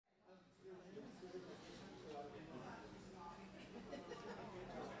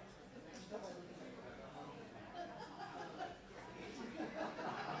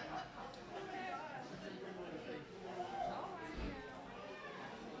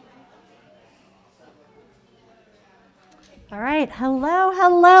All right, hello,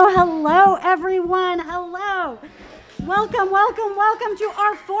 hello, hello, everyone, hello. Welcome, welcome, welcome to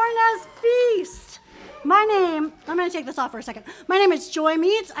our Fornes Feast. I'm going to take this off for a second. My name is Joy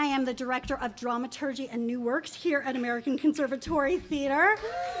Meads. I am the Director of Dramaturgy and New Works here at American Conservatory Theater.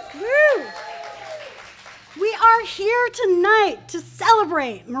 Woo! We are here tonight to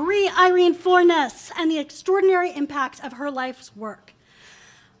celebrate María Irene Fornés and the extraordinary impact of her life's work.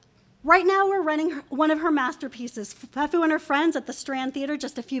 Right now, we're running one of her masterpieces, Fefu and Her Friends, at the Strand Theater,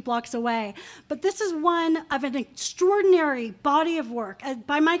 just a few blocks away. But this is one of an extraordinary body of work.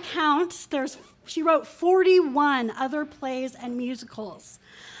 By my count, she wrote 41 other plays and musicals.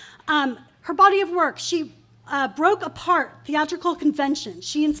 Her body of work, she broke apart theatrical convention.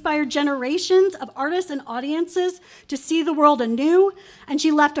 She inspired generations of artists and audiences to see the world anew, and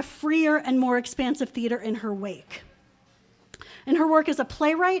she left a freer and more expansive theater in her wake. In her work as a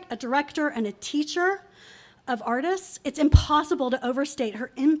playwright, a director, and a teacher of artists, it's impossible to overstate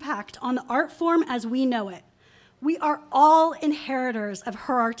her impact on the art form as we know it. We are all inheritors of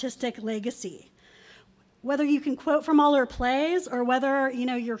her artistic legacy. Whether you can quote from all her plays or whether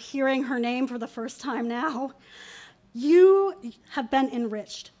you're hearing her name for the first time now, you have been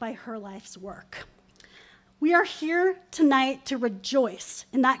enriched by her life's work. We are here tonight to rejoice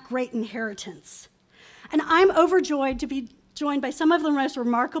in that great inheritance. And I'm overjoyed to be joined by some of the most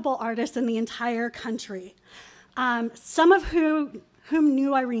remarkable artists in the entire country, some of whom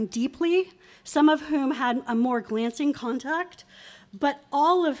knew Irene deeply, some of whom had a more glancing contact, but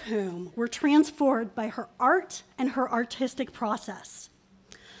all of whom were transformed by her art and her artistic process.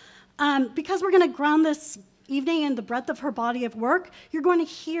 Because we're going to ground this evening in the breadth of her body of work, you're going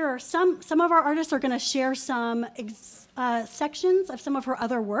to hear some of our artists are going to share some sections of some of her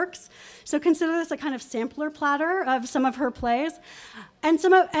other works. So consider this a kind of sampler platter of some of her plays.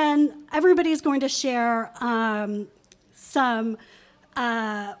 And everybody's going to share some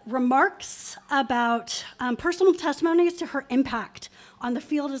remarks about personal testimonies to her impact on the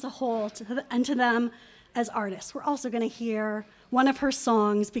field as a whole and to them as artists. We're also going to hear one of her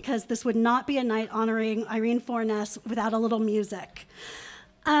songs because this would not be a night honoring Irene Fornés without a little music.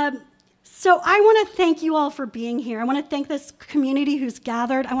 So I want to thank you all for being here. I want to thank this community who's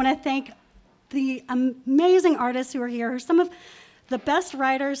gathered. I want to thank the amazing artists who are here, some of the best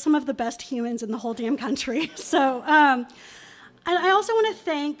writers, some of the best humans in the whole damn country. So, and I also want to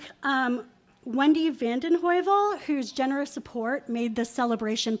thank Wendy Vandenheuvel, whose generous support made this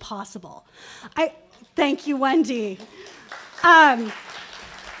celebration possible. Thank you, Wendy.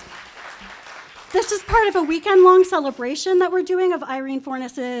 This is part of a weekend-long celebration that we're doing of Irene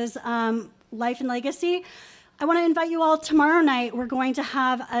Fornés's life and legacy. I want to invite you all tomorrow night. We're going to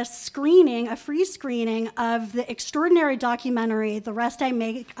have a free screening of the extraordinary documentary, The Rest I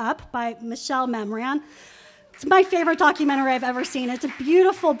Make Up by Michelle Memran. It's my favorite documentary I've ever seen. It's a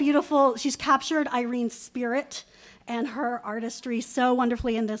beautiful, beautiful, she's captured Irene's spirit and her artistry so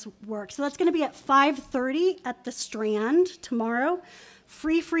wonderfully in this work. So that's going to be at 5:30 at the Strand tomorrow.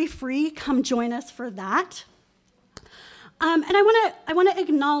 Free, come join us for that. And I want to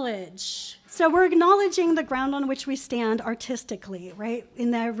acknowledge, so we're acknowledging the ground on which we stand artistically, right,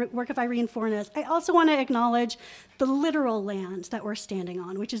 in the work of Irene Fornés. I also want to acknowledge the literal land that we're standing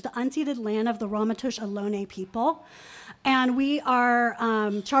on, which is the unceded land of the Ramaytush Ohlone people. And we are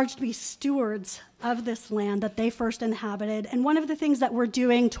charged to be stewards of this land that they first inhabited. And one of the things that we're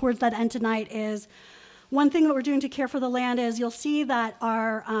doing towards that end tonight is, one thing that we're doing to care for the land is you'll see that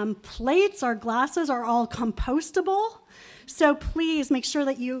our plates, our glasses are all compostable. So please make sure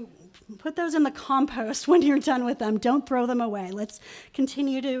that you put those in the compost when you're done with them. Don't throw them away. Let's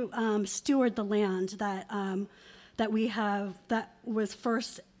continue to steward the land that we have, that was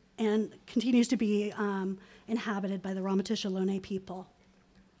first and continues to be inhabited by the Ramaytush Ohlone people.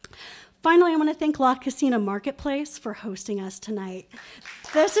 Finally, I want to thank La Cocina Marketplace for hosting us tonight.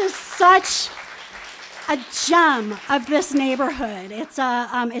 This is such a gem of this neighborhood. It's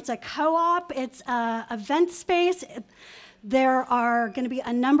a co-op, it's an event space. There are going to be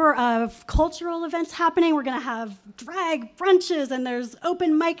a number of cultural events happening. We're going to have drag brunches, and there's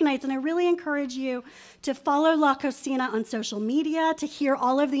open mic nights, and I really encourage you to follow La Cocina on social media to hear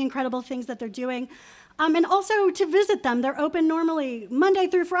all of the incredible things that they're doing, and also to visit them. They're open normally Monday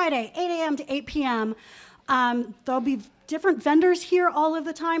through Friday, 8 a.m. to 8 p.m. There'll be different vendors here all of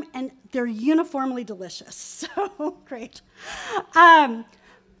the time, and they're uniformly delicious, so great.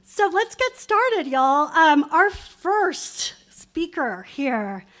 So let's get started, y'all. Our first speaker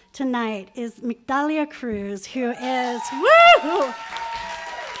here tonight is Migdalia Cruz, who is, woo!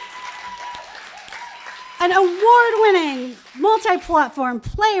 An award-winning, multi-platform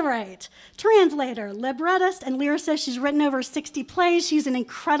playwright, translator, librettist, and lyricist. She's written over 60 plays. She's an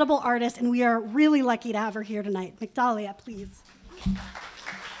incredible artist, and we are really lucky to have her here tonight. Migdalia, please.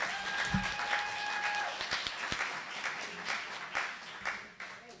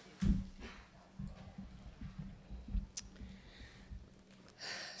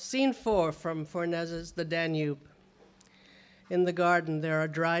 Scene 4 from Fornes's The Danube. In the garden, there are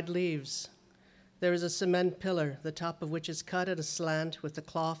dried leaves. There is a cement pillar, the top of which is cut at a slant with the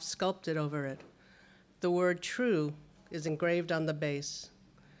cloth sculpted over it. The word true is engraved on the base.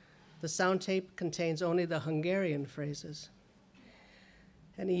 The sound tape contains only the Hungarian phrases.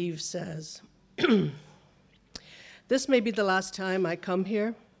 And Eve says, "This may be the last time I come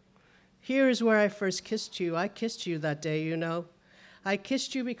here. Here is where I first kissed you. I kissed you that day, you know. I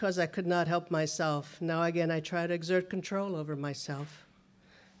kissed you because I could not help myself. Now again, I try to exert control over myself,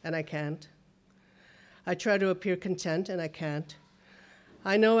 and I can't. I try to appear content, and I can't.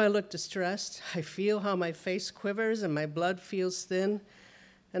 I know I look distressed. I feel how my face quivers and my blood feels thin,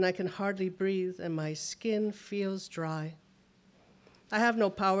 and I can hardly breathe, and my skin feels dry. I have no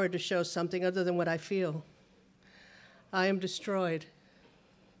power to show something other than what I feel. I am destroyed.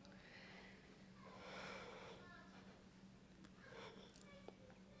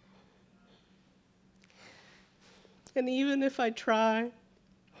 And even if I try,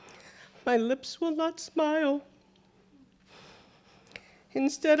 my lips will not smile.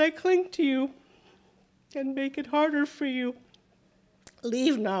 Instead, I cling to you and make it harder for you.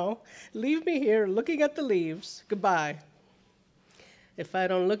 Leave now. Leave me here looking at the leaves. Goodbye. If I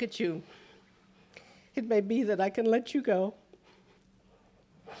don't look at you, it may be that I can let you go."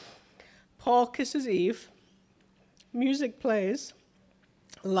 Paul kisses Eve. Music plays.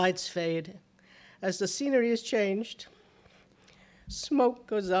 Lights fade. As the scenery is changed, smoke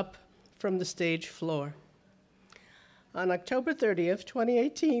goes up from the stage floor. On October 30th,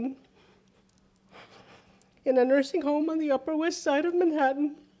 2018, in a nursing home on the Upper West Side of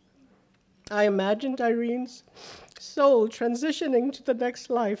Manhattan, I imagined Irene's soul transitioning to the next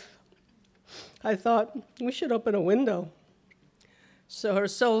life. I thought we should open a window so her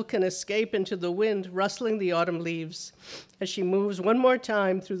soul can escape into the wind, rustling the autumn leaves as she moves one more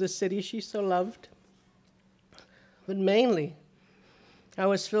time through the city she so loved. But mainly, I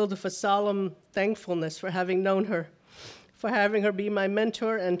was filled with a solemn thankfulness for having known her, for having her be my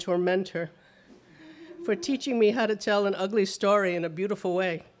mentor and tormentor, for teaching me how to tell an ugly story in a beautiful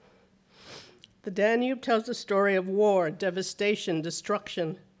way. The Danube tells the story of war, devastation,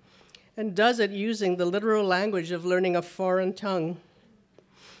 destruction, and does it using the literal language of learning a foreign tongue.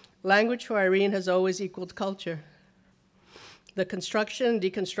 Language for Irene has always equaled culture. The construction and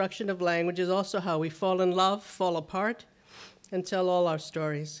deconstruction of language is also how we fall in love, fall apart, and tell all our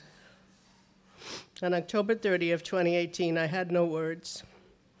stories. On October 30th, 2018, I had no words.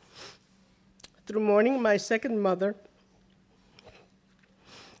 Through mourning my second mother,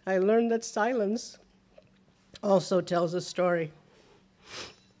 I learned that silence also tells a story.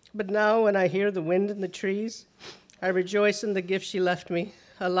 But now when I hear the wind in the trees, I rejoice in the gift she left me,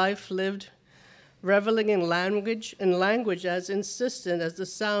 a life lived reveling in language as insistent as the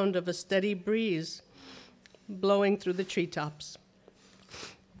sound of a steady breeze blowing through the treetops.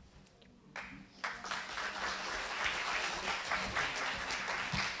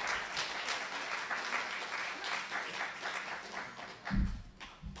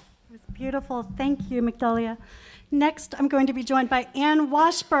 It was beautiful. Thank you, Migdalia. Next, I'm going to be joined by Anne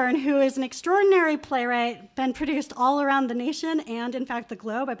Washburn, who is an extraordinary playwright, been produced all around the nation and, in fact, the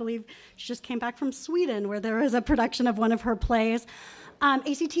globe. I believe she just came back from Sweden, where there was a production of one of her plays.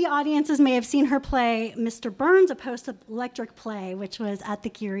 A.C.T. audiences may have seen her play Mr. Burns, a post-electric play, which was at the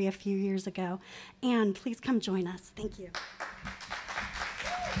Curie a few years ago. Anne, please come join us. Thank you.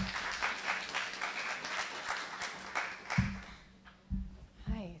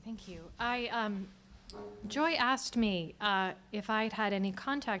 Hi, thank you. Joy asked me if I'd had any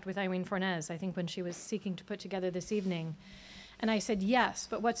contact with Irene Fornés, I think when she was seeking to put together this evening. And I said yes,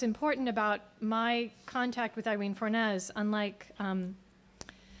 but what's important about my contact with Irene Fornés, unlike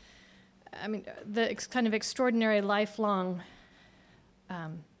the kind of extraordinary lifelong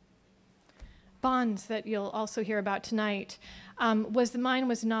bonds that you'll also hear about tonight, was that mine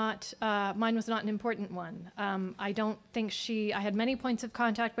was not an important one. I don't think I had many points of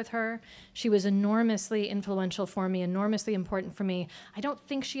contact with her. She was enormously influential for me, enormously important for me. I don't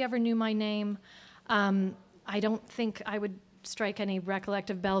think she ever knew my name. I don't think I would strike any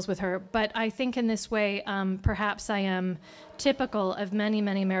recollective bells with her, but I think in this way, perhaps I am typical of many,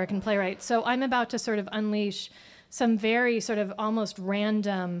 many American playwrights. So I'm about to sort of unleash some very sort of almost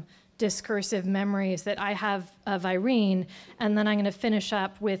random discursive memories that I have of Irene, and then I'm going to finish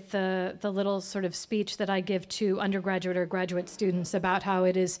up with the little sort of speech that I give to undergraduate or graduate students about how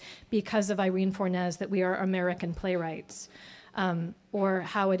it is because of Irene Fornés that we are American playwrights, or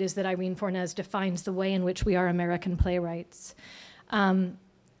how it is that Irene Fornés defines the way in which we are American playwrights.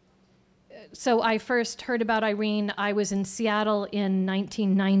 So I first heard about Irene, I was in Seattle in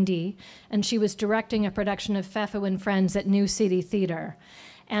 1990, and she was directing a production of Fefu and Friends at New City Theater.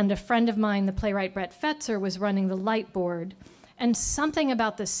 And a friend of mine, the playwright Brett Fetzer, was running the light board. And something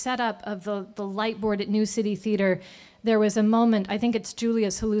about the setup of the light board at New City Theater, there was a moment, I think it's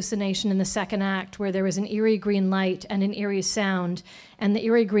Julia's hallucination in the second act, where there was an eerie green light and an eerie sound, and the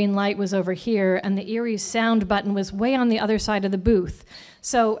eerie green light was over here, and the eerie sound button was way on the other side of the booth.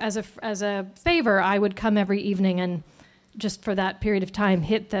 So as a favor, I would come every evening and just for that period of time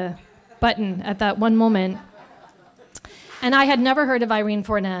hit the button at that one moment. And I had never heard of Irene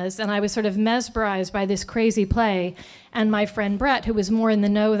Fornés, and I was sort of mesmerized by this crazy play. And my friend Brett, who was more in the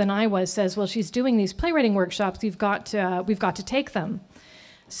know than I was, says, well, she's doing these playwriting workshops, we've got to take them.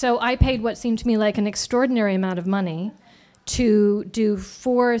 So I paid what seemed to me like an extraordinary amount of money to do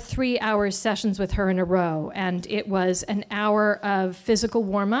 4 3-hour sessions with her in a row. And it was an hour of physical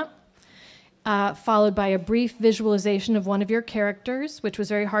warm-up, followed by a brief visualization of one of your characters, which was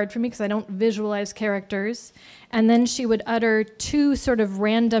very hard for me because I don't visualize characters. And then she would utter 2 sort of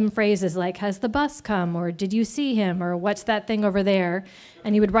random phrases like, has the bus come? Or did you see him? Or what's that thing over there?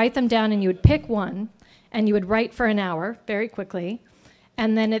 And you would write them down and you would pick one and you would write for an hour very quickly.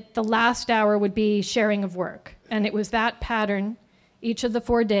 And then the last hour would be sharing of work. And it was that pattern each of the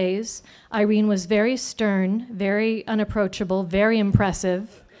 4 days. Irene was very stern, very unapproachable, very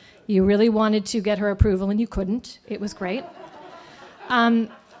impressive. You really wanted to get her approval and you couldn't. It was great. And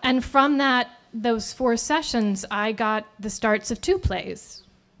from those 4 sessions, I got the starts of 2 plays,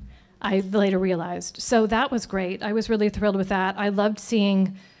 I later realized. So that was great. I was really thrilled with that. I loved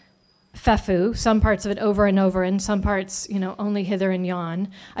seeing Fefu, some parts of it over and over, and some parts, only hither and yon.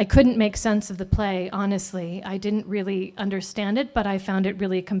 I couldn't make sense of the play, honestly. I didn't really understand it, but I found it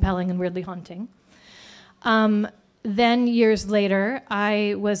really compelling and weirdly haunting. Then years later,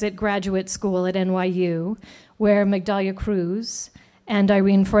 I was at graduate school at NYU, where Magdalia Cruz and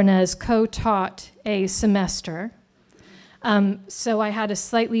Irene Fornés co-taught a semester. So I had a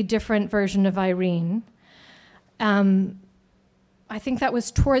slightly different version of Irene. I think that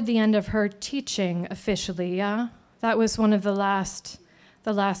was toward the end of her teaching officially, yeah? That was one of the last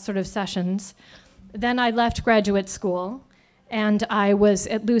sort of sessions. Then I left graduate school, and I was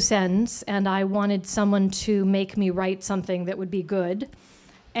at loose ends, and I wanted someone to make me write something that would be good.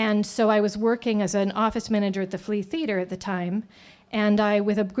 And so I was working as an office manager at the Flea Theater at the time, and I,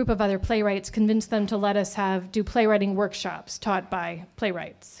 with a group of other playwrights, convinced them to let us do playwriting workshops taught by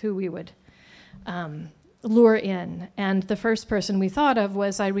playwrights who we would lure in. And the first person we thought of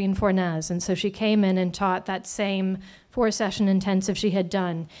was Irene Fornés, and so she came in and taught that same 4-session intensive she had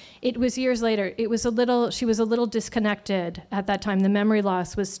done. It was years later. She was a little disconnected at that time. The memory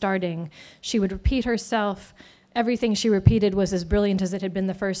loss was starting. She would repeat herself. Everything she repeated was as brilliant as it had been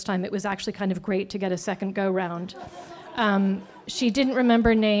the first time. It was actually kind of great to get a second go-round. She didn't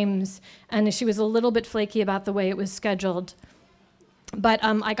remember names, and she was a little bit flaky about the way it was scheduled. But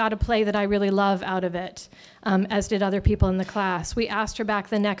I got a play that I really love out of it, as did other people in the class. We asked her back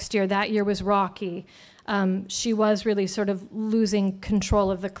the next year. That year was rocky. She was really sort of losing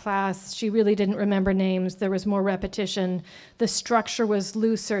control of the class. She really didn't remember names. There was more repetition. The structure was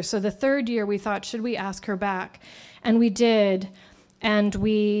looser. So the third year we thought, should we ask her back? And we did. And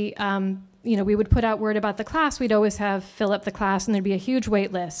we would put out word about the class. We'd always fill up the class, and there'd be a huge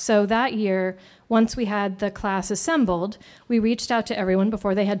wait list. So that year, once we had the class assembled, we reached out to everyone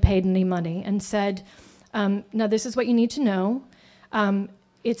before they had paid any money and said, now this is what you need to know.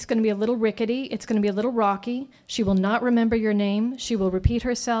 It's going to be a little rickety. It's going to be a little rocky. She will not remember your name. She will repeat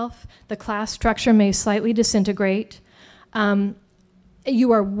herself. The class structure may slightly disintegrate.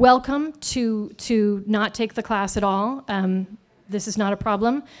 You are welcome to not take the class at all. This is not a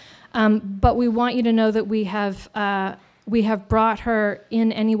problem. But we want you to know that we have brought her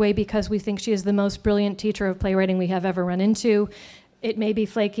in anyway because we think she is the most brilliant teacher of playwriting we have ever run into. It may be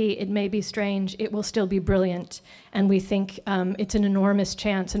flaky, it may be strange, it will still be brilliant. And we think it's an enormous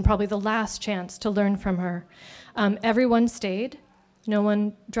chance, and probably the last chance to learn from her. Everyone stayed. No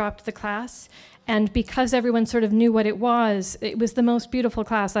one dropped the class. And because everyone sort of knew what it was the most beautiful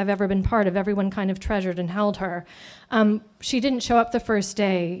class I've ever been part of. Everyone kind of treasured and held her. She didn't show up the first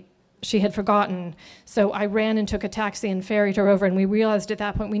day. she had forgotten. So I ran and took a taxi and ferried her over, and we realized at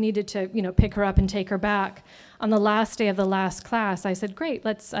that point we needed to, pick her up and take her back. On the last day of the last class, I said, great,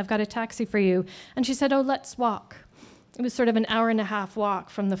 I've got a taxi for you. And she said, oh, let's walk. It was sort of an hour-and-a-half walk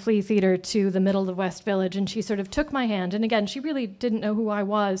from the Flea Theater to the middle of West Village, and she sort of took my hand. And again, she really didn't know who I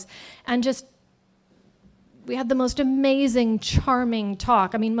was, and we had the most amazing, charming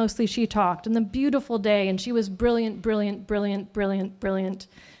talk. I mean, mostly she talked, and the beautiful day, and she was brilliant, brilliant, brilliant, brilliant, brilliant,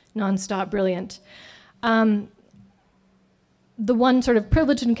 nonstop brilliant. The one sort of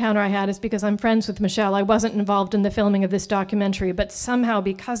privileged encounter I had is because I'm friends with Michelle. I wasn't involved in the filming of this documentary, but somehow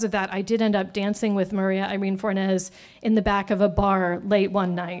because of that, I did end up dancing with María Irene Fornés in the back of a bar late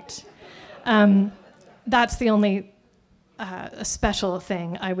one night. That's the only special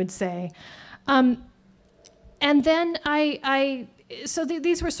thing, I would say. And then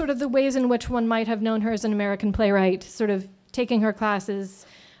these were sort of the ways in which one might have known her as an American playwright, sort of taking her classes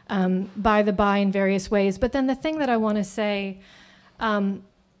by the by in various ways. But then the thing that I want to say, the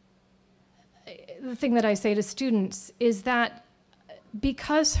thing that I say to students is that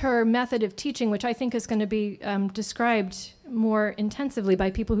because her method of teaching, which I think is going to be described more intensively by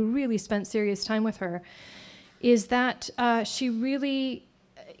people who really spent serious time with her, is that she really,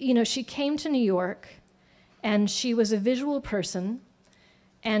 she came to New York and she was a visual person.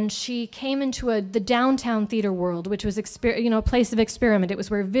 And she came into the downtown theater world, which was a place of experiment. It was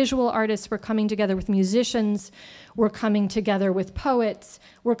where visual artists were coming together with musicians, were coming together with poets,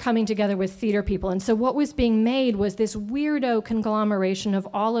 were coming together with theater people. And so what was being made was this weirdo conglomeration of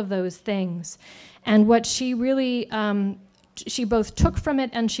all of those things. And what she really, she both took from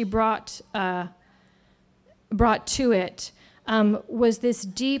it and she brought to it was this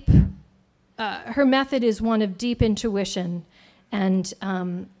deep, her method is one of deep intuition,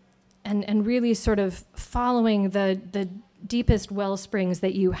 and really sort of following the deepest well springs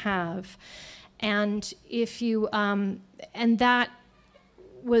that you have, and if you and that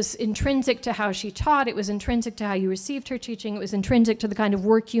was intrinsic to how she taught. It was intrinsic to how you received her teaching. It was intrinsic to the kind of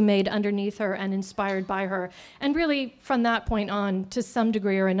work you made underneath her and inspired by her, and really from that point on to some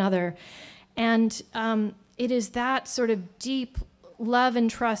degree or another. And it is that sort of deep love and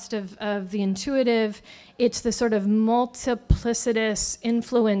trust of the intuitive. It's the sort of multiplicitous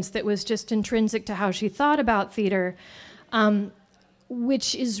influence that was just intrinsic to how she thought about theater,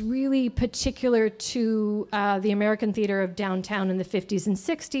 which is really particular to the American theater of downtown in the 50s and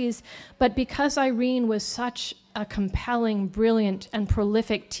 60s. But because Irene was such a compelling, brilliant, and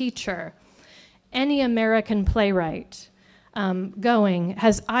prolific teacher, any American playwright going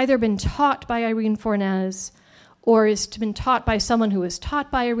has either been taught by Irene Fornés, or has been taught by someone who was taught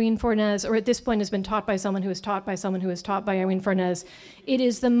by Irene Fornés, or at this point has been taught by someone who was taught by someone who was taught by Irene Fornés. It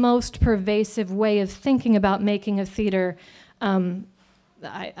is the most pervasive way of thinking about making a theater, I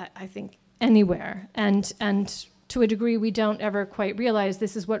think, anywhere. And to a degree we don't ever quite realize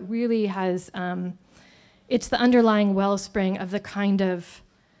this is what really has, it's the underlying wellspring of the kind of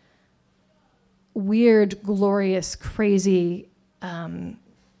weird, glorious, crazy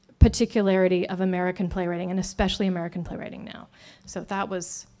particularity of American playwriting, and especially American playwriting now. So that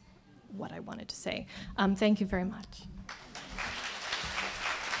was what I wanted to say. Thank you very much.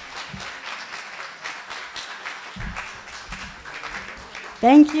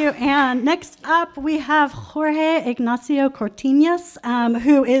 Thank you, Anne. Next up, we have Jorge Ignacio Cortinas,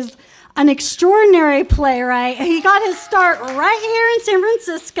 who is an extraordinary playwright. He got his start right here in San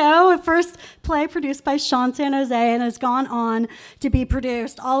Francisco, a first play produced by Sean San Jose, and has gone on to be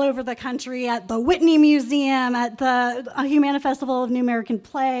produced all over the country at the Whitney Museum, at the Humana Festival of New American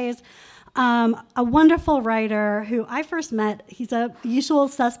Plays. A wonderful writer who I first met. He's a usual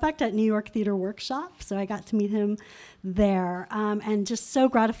suspect at New York Theater Workshop, so I got to meet him there, and just so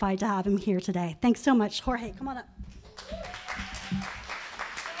gratified to have him here today. Thanks so much. Jorge, come on up.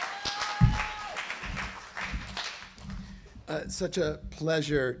 Such a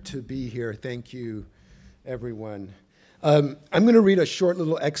pleasure to be here. Thank you, everyone. I'm going to read a short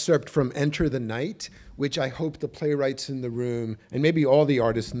little excerpt from Enter the Night, which I hope the playwrights in the room, and maybe all the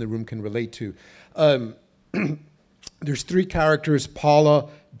artists in the room, can relate to. There's three characters, Paula,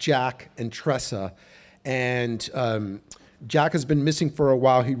 Jack, and Tressa. And Jack has been missing for a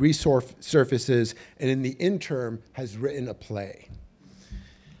while. He resurfaces, and in the interim has written a play.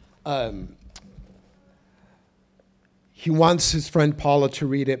 He wants his friend Paula to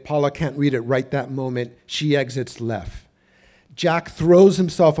read it. Paula can't read it right that moment. She exits left. Jack throws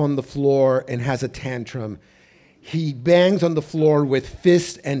himself on the floor and has a tantrum. He bangs on the floor with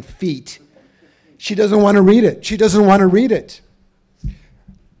fists and feet. She doesn't want to read it. She doesn't want to read it.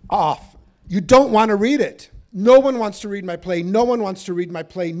 Off. You don't want to read it. No one wants to read my play. No one wants to read my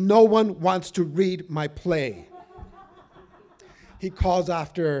play. No one wants to read my play. He calls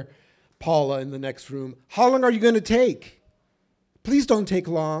after Paula in the next room. How long are you going to take? Please don't take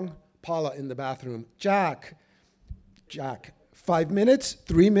long. Paula in the bathroom. Jack, 5 minutes?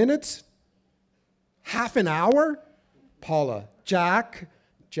 3 minutes? Half an hour? Paula, Jack,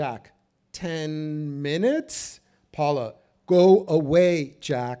 10 minutes? Paula, go away,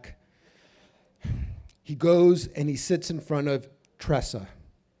 Jack. He goes and he sits in front of Tressa.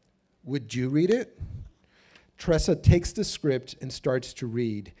 Would you read it? Tressa takes the script and starts to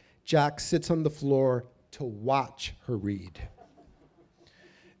read. Jack sits on the floor to watch her read.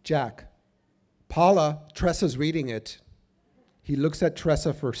 Jack, Paula, Tressa's reading it. He looks at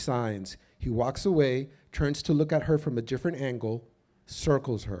Tressa for signs. He walks away, turns to look at her from a different angle,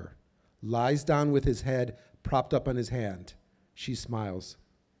 circles her, lies down with his head propped up on his hand. She smiles.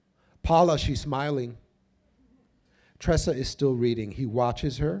 Paula, she's smiling. Tressa is still reading. He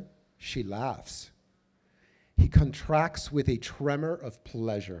watches her. She laughs. He contracts with a tremor of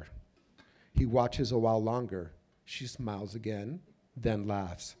pleasure. He watches a while longer. She smiles again, then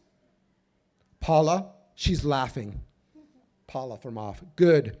laughs. Paula, she's laughing. Paula from off.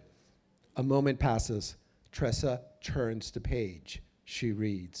 Good. A moment passes. Tressa turns the page. She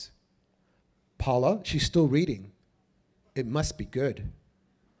reads. Paula, she's still reading. It must be good.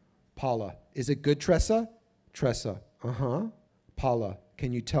 Paula, is it good, Tressa? Tressa, uh-huh. Paula,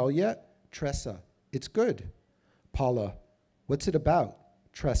 can you tell yet? Tressa, it's good. Paula, what's it about?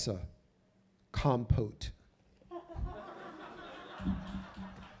 Tressa, compote.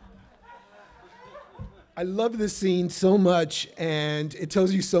 I love this scene so much, and it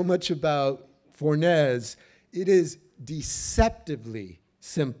tells you so much about Fornés. It is deceptively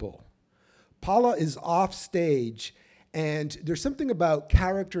simple. Paula is off stage, and there's something about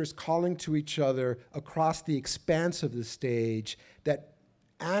characters calling to each other across the expanse of the stage that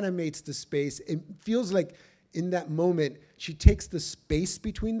animates the space. It feels like in that moment, she takes the space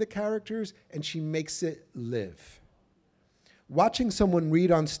between the characters and she makes it live. Watching someone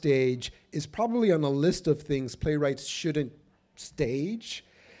read on stage is probably on a list of things playwrights shouldn't stage.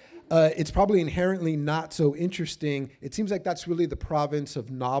 It's probably inherently not so interesting. It seems like that's really the province of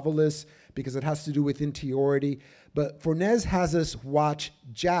novelists because it has to do with interiority. But Fornés has us watch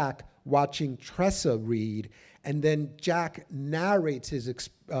Jack watching Tressa read, and then Jack narrates his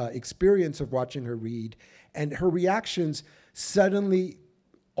experience of watching her read, and her reactions suddenly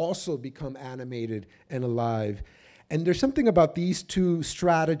also become animated and alive. And there's something about these two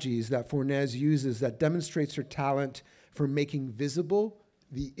strategies that Fornés uses that demonstrates her talent for making visible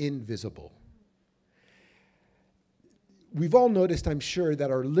the invisible. We've all noticed, I'm sure, that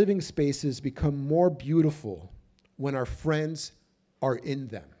our living spaces become more beautiful when our friends are in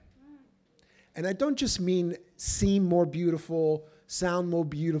them. And I don't just mean seem more beautiful, sound more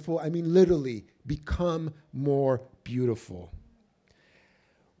beautiful. I mean literally become more beautiful.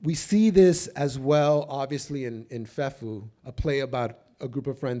 We see this as well, obviously, in Fefu, a play about a group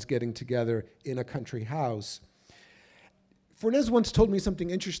of friends getting together in a country house. Fornés once told me something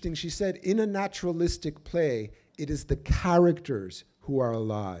interesting. She said, in a naturalistic play, it is the characters who are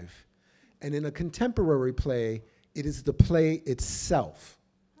alive. And in a contemporary play, it is the play itself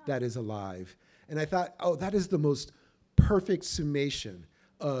that is alive. And I thought, oh, that is the most perfect summation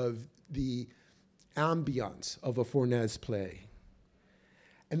of the ambiance of a Fornés play.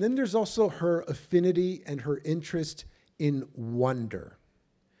 And then there's also her affinity and her interest in wonder.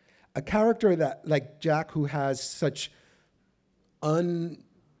 A character that, like Jack, who has such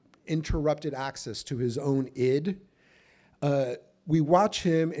uninterrupted access to his own id, we watch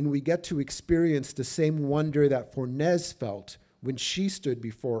him and we get to experience the same wonder that Fornés felt when she stood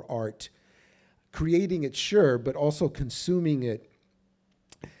before art, creating it, sure, but also consuming it.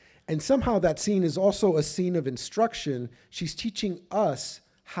 And somehow that scene is also a scene of instruction. She's teaching us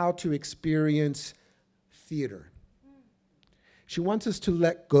how to experience theater. She wants us to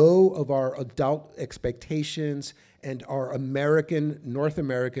let go of our adult expectations and our North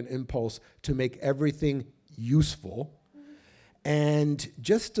American impulse to make everything useful, and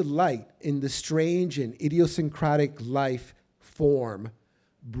just delight in the strange and idiosyncratic life form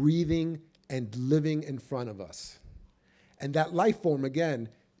breathing and living in front of us. And that life form, again,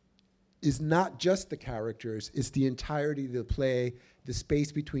 is not just the characters, it's the entirety of the play, the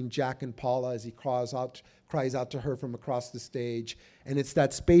space between Jack and Paula as he cries out to her from across the stage. And it's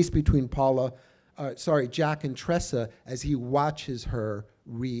that space between Jack and Tressa as he watches her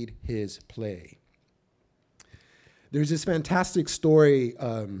read his play. There's this fantastic story.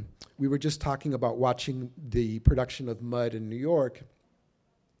 We were just talking about watching the production of Mud in New York.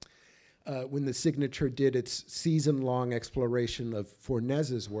 when the Signature did its season-long exploration of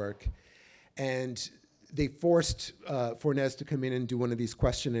Fornés's work, and they forced Fornés to come in and do one of these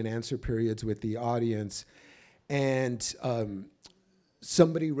question and answer periods with the audience, and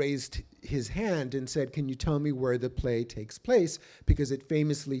somebody raised his hand and said, "Can you tell me where the play takes place? Because it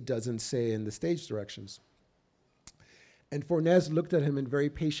famously doesn't say in the stage directions." And Fornés looked at him and very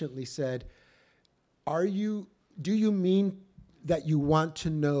patiently said, do you mean that you want to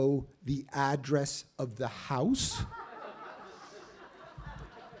know the address of the house?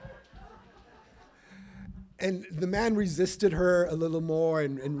 And the man resisted her a little more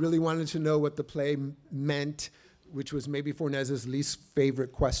and really wanted to know what the play meant, which was maybe Fornés's least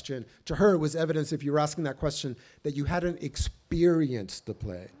favorite question. To her, it was evidence, if you were asking that question, that you hadn't experienced the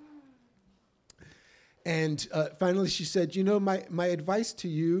play. And finally she said, "You know, my advice to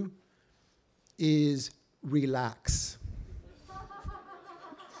you is relax."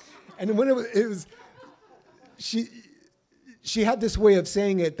 And when it was she had this way of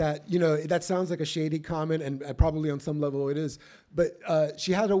saying it that, you know, that sounds like a shady comment, and probably on some level it is, but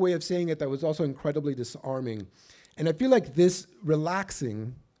she had a way of saying it that was also incredibly disarming. And I feel like this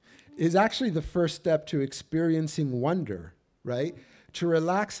relaxing is actually the first step to experiencing wonder, right? To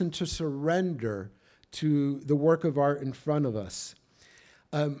relax and to surrender to the work of art in front of us.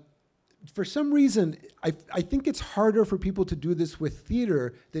 For some reason, I think it's harder for people to do this with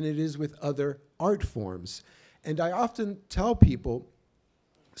theater than it is with other art forms. And I often tell people,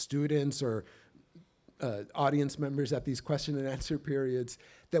 students or audience members at these question and answer periods,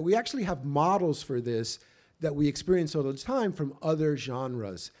 that we actually have models for this that we experience all the time from other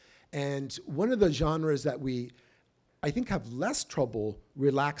genres. And one of the genres that I think, have less trouble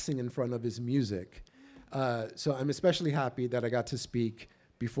relaxing in front of is music. So I'm especially happy that I got to speak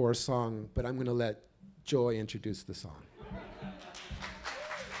before a song, but I'm going to let Joy introduce the song.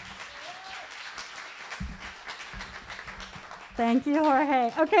 Thank you,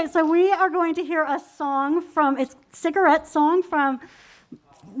 Jorge. Okay, so we are going to hear a song it's Cigarette Song from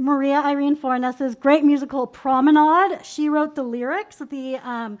María Irene Fornés' great musical Promenade. She wrote the lyrics.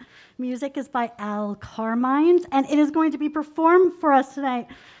 The music is by Al Carmines, and it is going to be performed for us tonight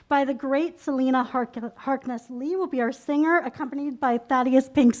by the great Selena Harkness Lee, will be our singer, accompanied by Thaddeus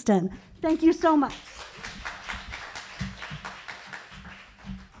Pinkston. Thank you so much.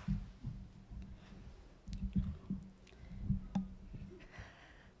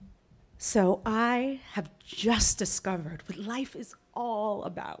 So I have just discovered what life is all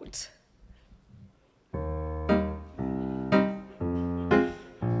about.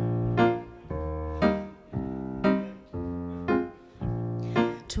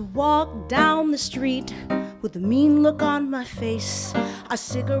 To walk down the street with a mean look on my face, a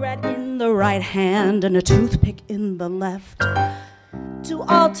cigarette in the right hand and a toothpick in the left. To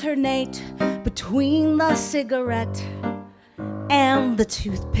alternate between the cigarette and the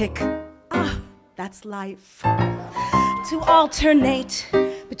toothpick. That's life. To alternate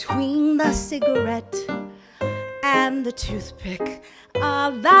between the cigarette and the toothpick.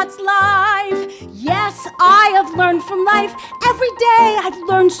 That's life. Yes, I have learned from life. Every day I've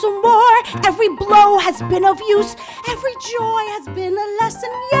learned some more. Every blow has been of use. Every joy has been a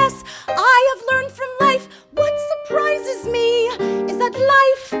lesson. Yes, I have learned from life. What surprises me is that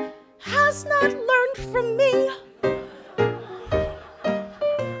life has not learned from me.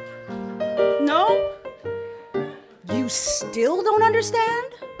 No? You still don't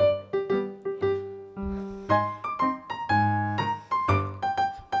understand?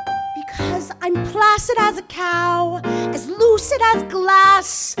 Because I'm placid as a cow, as lucid as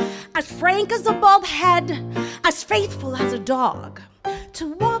glass, as frank as a bald head, as faithful as a dog.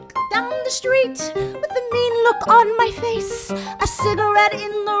 To walk down the street with a mean look on my face, a cigarette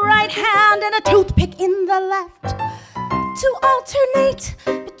in the right hand and a toothpick in the left. To alternate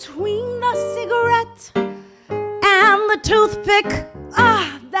between the cigarette and the toothpick.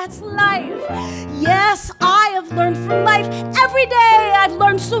 That's life. Yes, I have learned from life. Every day I've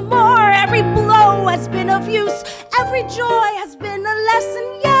learned some more. Every blow has been of use. Every joy has been a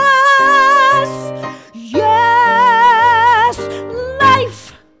lesson. Yes, yes,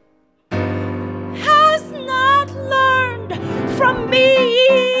 life has not learned from me.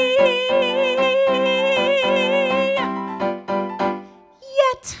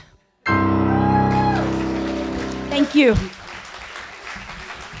 Thank you.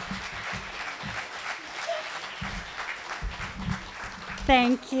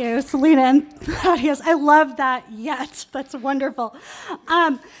 Thank you, Selena and Thaddeus. I love that yet. That's wonderful.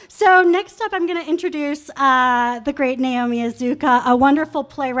 So next up, I'm going to introduce the great Naomi Azuka, a wonderful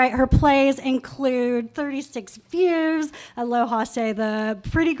playwright. Her plays include 36 Views, Aloha Say, The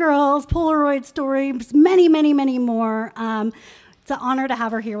Pretty Girls, Polaroid Stories, many, many, many more. It's an honor to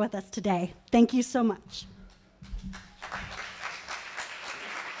have her here with us today. Thank you so much.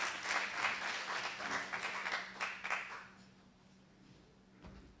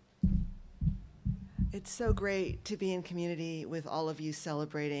 It's so great to be in community with all of you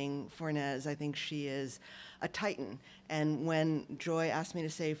celebrating Fornés. I think she is a titan. And when Joy asked me to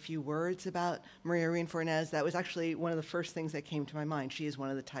say a few words about María Irene Fornés, that was actually one of the first things that came to my mind. She is one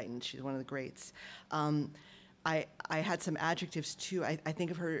of the titans. She's one of the greats. I had some adjectives too. I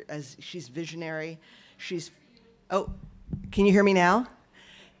think of her as she's visionary. Oh, can you hear me now?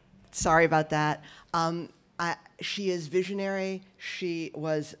 Sorry about that. She is visionary. She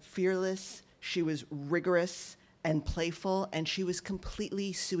was fearless. She was rigorous and playful, and she was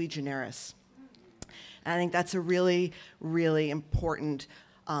completely sui generis. And I think that's a really, really important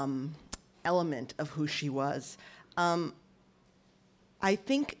element of who she was. I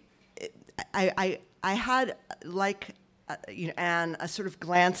think I had, like Anne, a sort of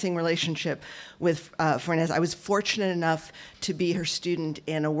glancing relationship with Fornés. I was fortunate enough to be her student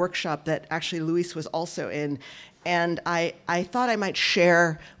in a workshop that actually Luis was also in. And I thought I might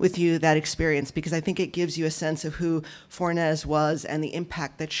share with you that experience because I think it gives you a sense of who Fornés was and the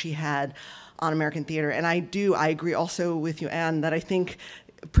impact that she had on American theater. And I agree also with you, Anne, that I think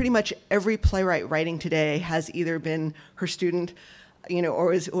pretty much every playwright writing today has either been her student,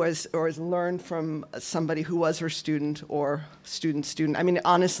 or has learned from somebody who was her student or student. I mean,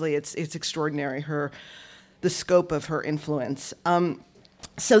 honestly, it's extraordinary, the scope of her influence.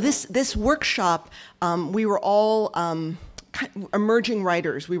 So this workshop, we were all emerging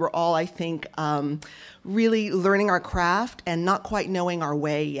writers. We were all, I think, really learning our craft and not quite knowing our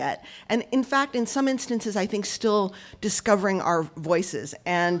way yet. And in fact, in some instances, I think still discovering our voices.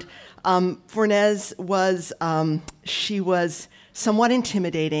 And Fornés was, she was somewhat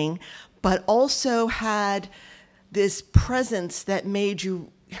intimidating, but also had this presence that made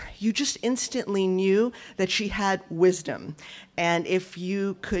you just instantly knew that she had wisdom. And if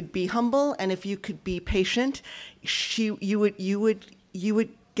you could be humble and if you could be patient, you would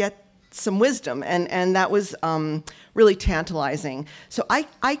get some wisdom. And that was really tantalizing. So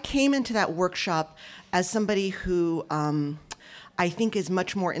I came into that workshop as somebody who I think is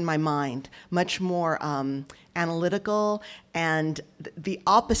much more in my mind, much more analytical, and the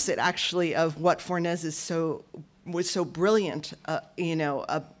opposite actually of what Fornés was so brilliant,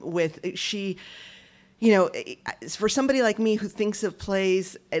 with. She, for somebody like me who thinks of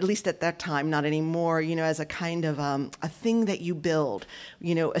plays, at least at that time, not anymore, as a kind of a thing that you build,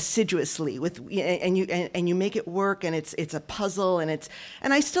 assiduously and you make it work, and it's a puzzle, and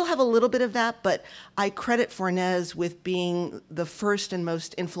I still have a little bit of that, but I credit Fornés with being the first and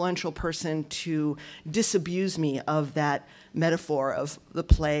most influential person to disabuse me of that metaphor of the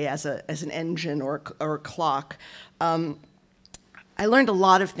play as an engine or a clock. I learned a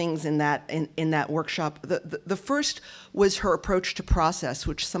lot of things in that workshop. The first was her approach to process,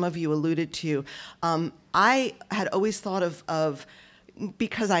 which some of you alluded to. I had always thought of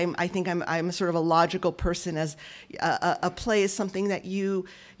because I think I'm sort of a logical person, as a play is something that you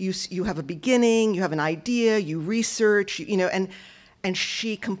have a beginning, you have an idea, you research, and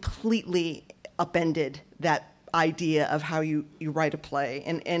she completely upended that idea of how you write a play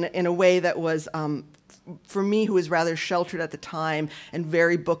in a way that was, for me, who was rather sheltered at the time and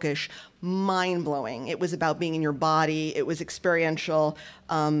very bookish, mind-blowing. It was about being in your body. It was experiential.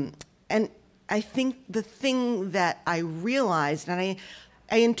 And I think the thing that I realized, and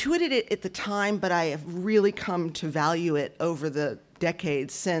I intuited it at the time, but I have really come to value it over the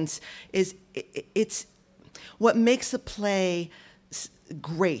decades since, is it's what makes a play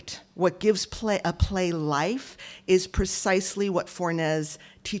great, what gives a play life, is precisely what Fornés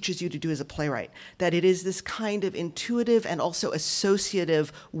teaches you to do as a playwright. That it is this kind of intuitive and also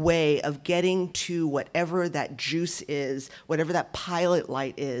associative way of getting to whatever that juice is, whatever that pilot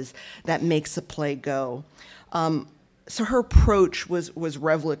light is that makes a play go. So her approach was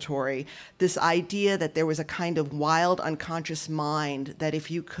revelatory. This idea that there was a kind of wild, unconscious mind that if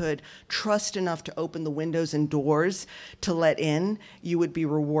you could trust enough to open the windows and doors to let in, you would be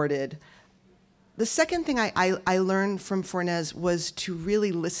rewarded. The second thing I learned from Fornés was to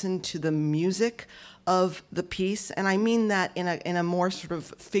really listen to the music of the piece, and I mean that in a more sort of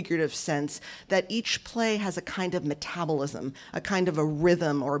figurative sense, that each play has a kind of metabolism, a kind of a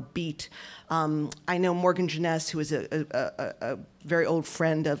rhythm or beat. I know Morgan Jeunesse, who is a very old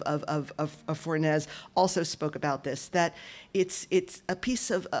friend of Fornés, also spoke about this, that it's a piece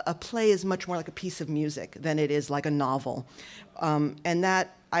of, a play is much more like a piece of music than it is like a novel. And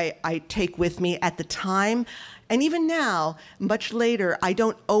that I take with me at the time, and even now, much later, I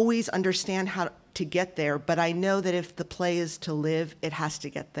don't always understand how to get there, but I know that if the play is to live, it has to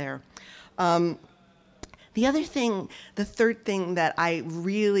get there. The other thing, the third thing that I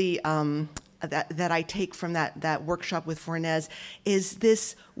really, that I take from that workshop with Fornés is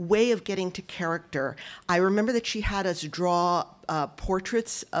this way of getting to character. I remember that she had us draw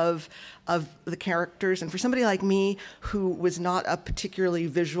portraits of the characters, and for somebody like me who was not a particularly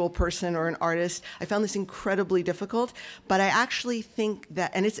visual person or an artist, I found this incredibly difficult, but I actually think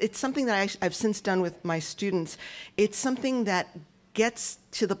that, and it's something that I've since done with my students, it's something that gets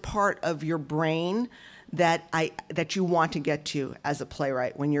to the part of your brain that you want to get to as a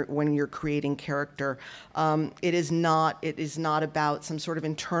playwright when you're creating character. It is not about some sort of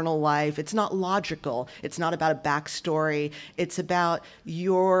internal life. It's not logical. It's not about a backstory. It's about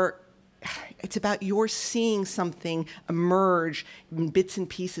your seeing something emerge in bits and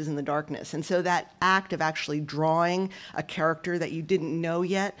pieces in the darkness. And so that act of actually drawing a character that you didn't know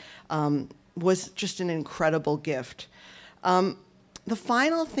yet was just an incredible gift. The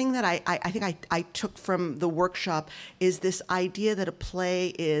final thing that I think I took from the workshop is this idea that a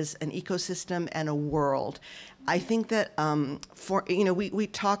play is an ecosystem and a world. I think that we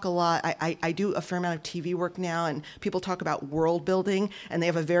talk a lot. I do a fair amount of TV work now, and people talk about world building, and they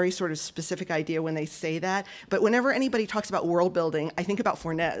have a very sort of specific idea when they say that. But whenever anybody talks about world building, I think about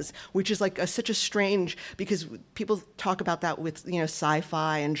Fornés, which is like such a strange, because people talk about that with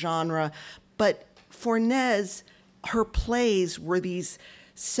sci-fi and genre, but Fornés, her plays were these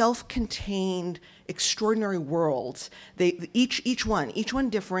self-contained, extraordinary worlds. Each one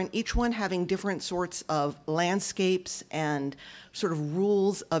different, each one having different sorts of landscapes and sort of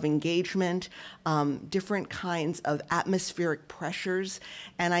rules of engagement, different kinds of atmospheric pressures.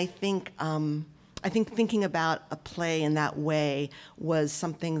 And I think thinking about a play in that way was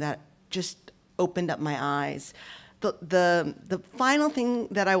something that just opened up my eyes. The final thing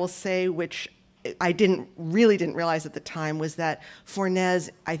that I will say, which I really didn't realize at the time, was that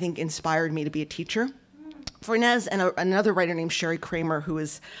Fornés, I think, inspired me to be a teacher. Fornés and another writer named Sherry Kramer, who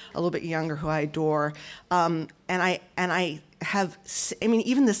is a little bit younger, who I adore. And I have,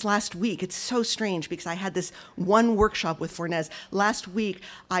 even this last week, it's so strange because I had this one workshop with Fornés. Last week,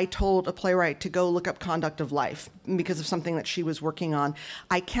 I told a playwright to go look up Conduct of Life because of something that she was working on.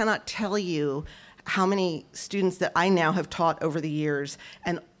 I cannot tell you how many students that I now have taught over the years,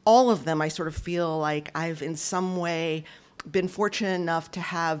 and all of them, I sort of feel like I've in some way been fortunate enough to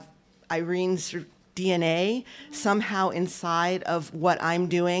have Irene's DNA somehow inside of what I'm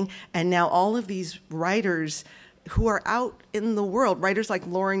doing. And now all of these writers who are out in the world, writers like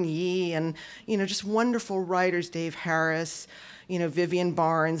Lauren Yee and, just wonderful writers, Dave Harris, Vivian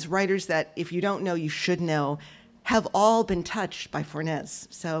Barnes, writers that if you don't know, you should know, have all been touched by Fornés.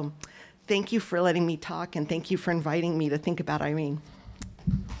 So thank you for letting me talk, and thank you for inviting me to think about Irene.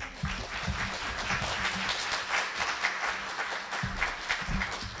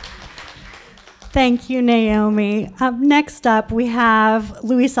 Thank you, Naomi. Next up, we have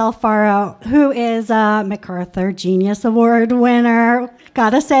Luis Alfaro, who is a MacArthur Genius Award winner.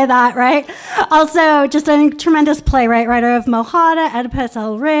 Gotta say that, right? Also, just a tremendous playwright, writer of Mojada, Oedipus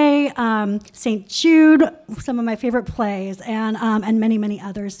El Rey, St. Jude, some of my favorite plays, and many, many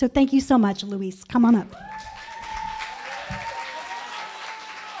others. So thank you so much, Luis. Come on up.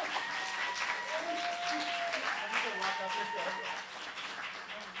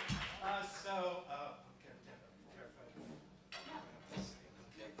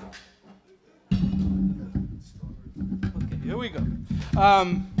 Here we go.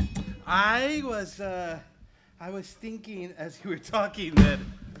 I was thinking as you were talking that,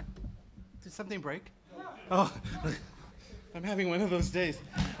 did something break? Oh, I'm having one of those days.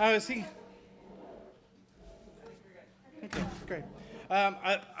 I was thinking. Okay, great.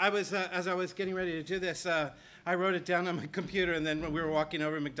 I was as I was getting ready to do this, I wrote it down on my computer, and then when we were walking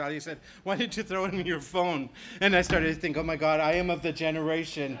over, McDahlia said, "Why didn't you throw it in your phone?" And I started to think, "Oh my God, I am of the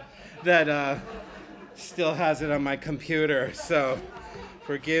generation that still has it on my computer." So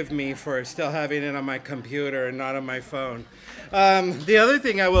forgive me for still having it on my computer and not on my phone. The other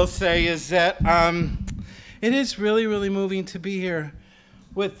thing I will say is that it is really, really moving to be here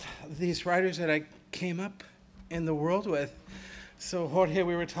with these writers that I came up in the world with. So, Jorge,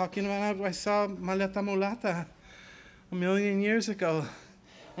 we were talking about, I saw Maleta Mulata a million years ago,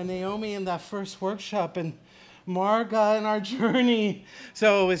 and Naomi in that first workshop, and Marga in our journey.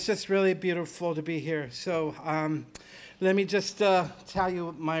 So it's just really beautiful to be here. So let me just tell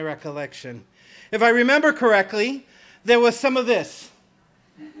you my recollection. If I remember correctly, there was some of this.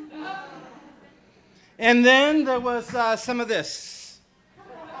 And then there was some of this.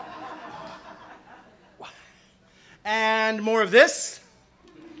 And more of this.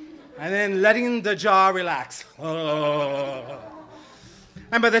 And then letting the jaw relax. And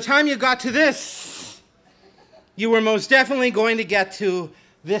by the time you got to this, you were most definitely going to get to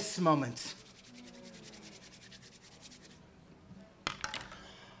this moment.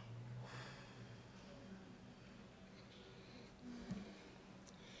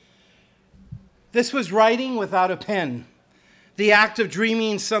 This was writing without a pen, the act of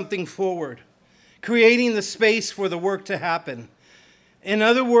dreaming something forward, creating the space for the work to happen. In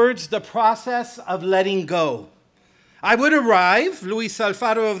other words, the process of letting go. I would arrive, Luis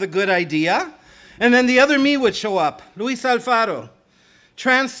Alfaro of the good idea, and then the other me would show up, Luis Alfaro,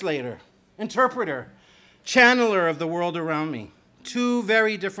 translator, interpreter, channeler of the world around me. Two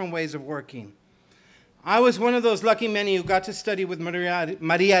very different ways of working. I was one of those lucky many who got to study with María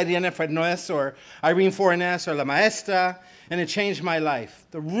Irene Fornés or Irene Fornés or La Maestra, and it changed my life.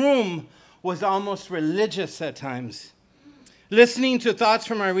 The room was almost religious at times. Listening to thoughts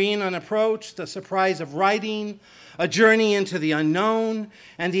from Irene on approach, the surprise of writing, a journey into the unknown,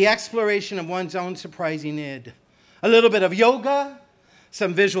 and the exploration of one's own surprising id. A little bit of yoga,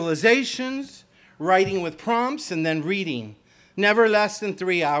 some visualizations, writing with prompts, and then reading. Never less than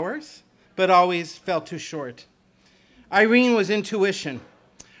 3 hours, but always felt too short. Irene was intuition.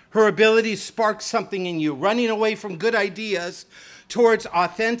 Her abilities sparked something in you, running away from good ideas towards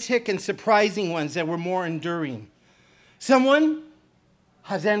authentic and surprising ones that were more enduring. Someone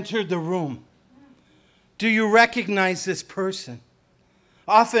has entered the room. Do you recognize this person?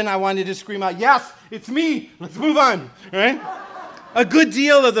 Often I wanted to scream out, yes, it's me, let's move on, right? A good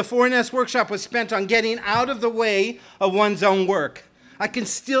deal of the Fornés workshop was spent on getting out of the way of one's own work. I can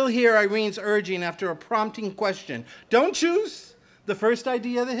still hear Irene's urging after a prompting question. Don't choose. The first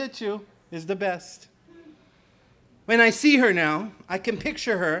idea that hits you is the best. When I see her now, I can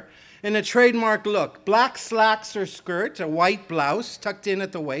picture her in a trademark look. Black slacks or skirt, a white blouse tucked in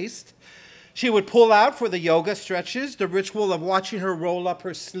at the waist. She would pull out for the yoga stretches, the ritual of watching her roll up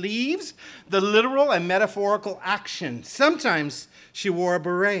her sleeves, the literal and metaphorical action. Sometimes she wore a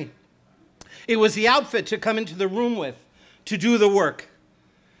beret. It was the outfit to come into the room with, to do the work.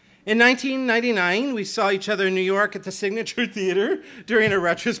 In 1999, we saw each other in New York at the Signature Theater during a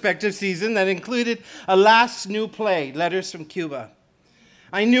retrospective season that included a last new play, Letters from Cuba.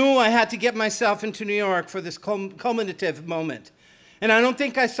 I knew I had to get myself into New York for this culminative moment. And I don't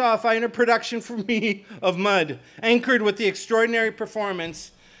think I saw a finer production for me of Mud, anchored with the extraordinary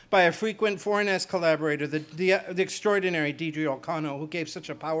performance by a frequent Fornés collaborator, the extraordinary Deidre O'Connell, who gave such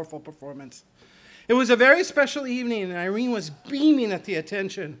a powerful performance. It was a very special evening, and Irene was beaming at the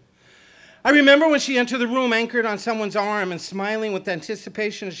attention. I remember when she entered the room, anchored on someone's arm and smiling with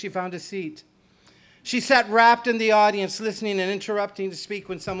anticipation as she found a seat. She sat wrapped in the audience, listening and interrupting to speak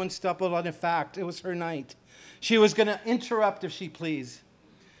when someone stumbled on a fact. It was her night. She was going to interrupt if she pleased.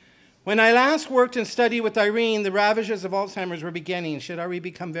 When I last worked and studied with Irene, the ravages of Alzheimer's were beginning. She had already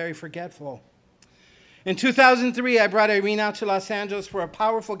become very forgetful. In 2003, I brought Irene out to Los Angeles for a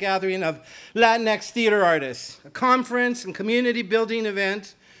powerful gathering of Latinx theater artists, a conference and community building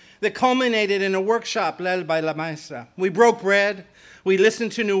event that culminated in a workshop led by La Maestra. We broke bread. We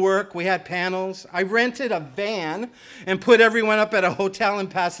listened to new work. We had panels. I rented a van and put everyone up at a hotel in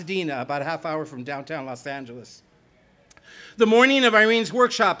Pasadena, about a half hour from downtown Los Angeles. The morning of Irene's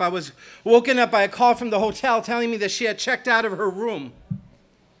workshop, I was woken up by a call from the hotel telling me that she had checked out of her room.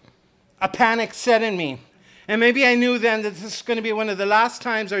 A panic set in me. And maybe I knew then that this was going to be one of the last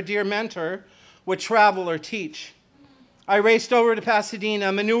times our dear mentor would travel or teach. I raced over to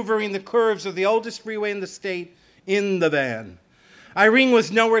Pasadena, maneuvering the curves of the oldest freeway in the state in the van. Irene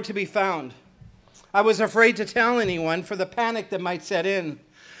was nowhere to be found. I was afraid to tell anyone for the panic that might set in.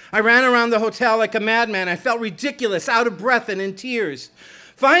 I ran around the hotel like a madman. I felt ridiculous, out of breath, and in tears.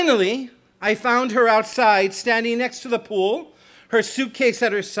 Finally, I found her outside, standing next to the pool, her suitcase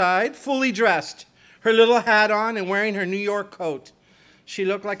at her side, fully dressed, her little hat on and wearing her New York coat. She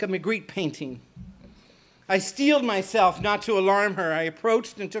looked like a Magritte painting. I steeled myself not to alarm her. I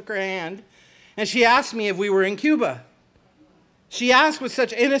approached and took her hand, and she asked me if we were in Cuba. She asked with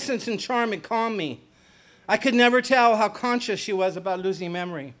such innocence and charm it calmed me. I could never tell how conscious she was about losing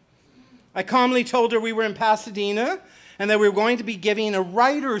memory. I calmly told her we were in Pasadena and that we were going to be giving a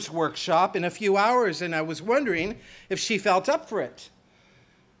writer's workshop in a few hours, and I was wondering if she felt up for it.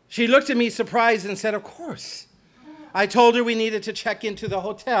 She looked at me surprised and said, "Of course." I told her we needed to check into the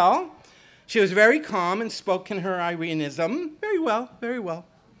hotel. She was very calm and spoke in her Ireneism. Very well, very well.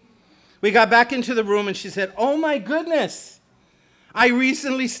 We got back into the room and she said, "Oh my goodness, I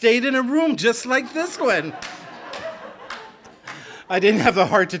recently stayed in a room just like this one." I didn't have the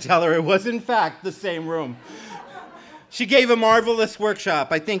heart to tell her it was in fact the same room. She gave a marvelous workshop.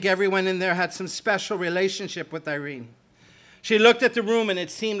 I think everyone in there had some special relationship with Irene. She looked at the room and it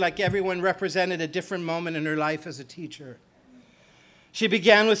seemed like everyone represented a different moment in her life as a teacher. She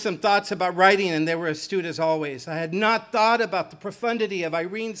began with some thoughts about writing, and they were astute as always. I had not thought about the profundity of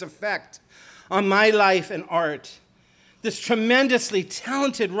Irene's effect on my life and art. This tremendously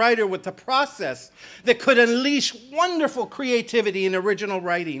talented writer with a process that could unleash wonderful creativity and original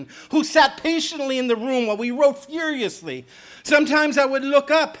writing, who sat patiently in the room while we wrote furiously. Sometimes I would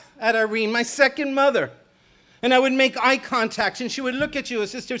look up at Irene, my second mother, and I would make eye contact, and she would look at you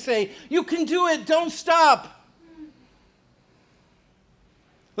as if to say, "You can do it, don't stop."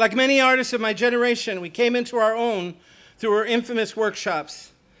 Like many artists of my generation, we came into our own through her infamous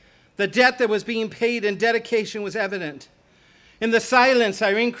workshops. The debt that was being paid and dedication was evident. In the silence,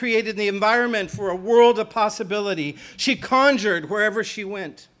 Irene created the environment for a world of possibility. She conjured wherever she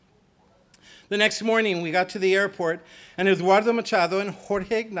went. The next morning, we got to the airport, and Eduardo Machado and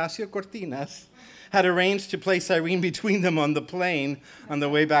Jorge Ignacio Cortinas had arranged to place Irene between them on the plane on the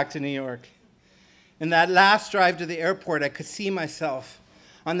way back to New York. In that last drive to the airport, I could see myself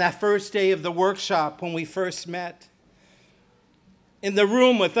on that first day of the workshop when we first met, in the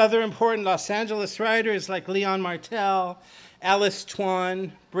room with other important Los Angeles writers like Leon Martel, Alice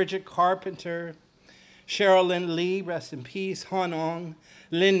Twan, Bridget Carpenter, Cheryl Lynn Lee, rest in peace, Han Ong,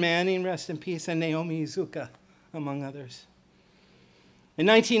 Lynn Manning, rest in peace, and Naomi Izuka, among others. In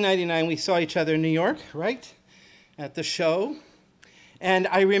 1999, we saw each other in New York, right, at the show. And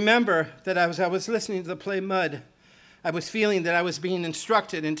I remember that as I was listening to the play Mud, I was feeling that I was being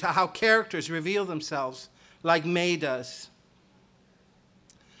instructed into how characters reveal themselves, like May does.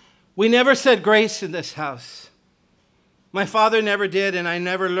 We never said grace in this house. My father never did, and I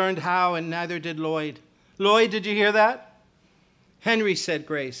never learned how, and neither did Lloyd. Lloyd, did you hear that? Henry said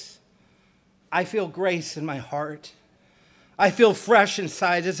grace. I feel grace in my heart. I feel fresh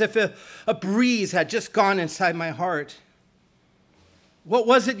inside, as if a breeze had just gone inside my heart. What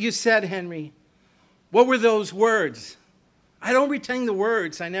was it you said, Henry? What were those words? I don't retain the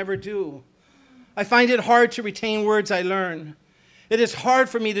words. I never do. I find it hard to retain words I learn. It is hard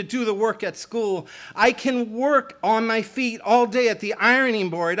for me to do the work at school. I can work on my feet all day at the ironing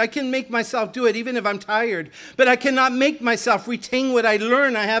board. I can make myself do it even if I'm tired, but I cannot make myself retain what I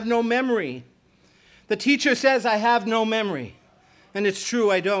learn. I have no memory. The teacher says I have no memory, and it's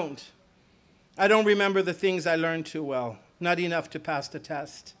true, I don't. I don't remember the things I learned too well, not enough to pass the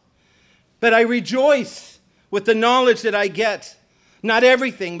test. But I rejoice with the knowledge that I get. Not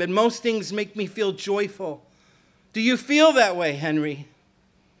everything, but most things make me feel joyful. Do you feel that way, Henry?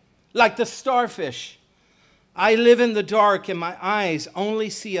 Like the starfish. I live in the dark and my eyes only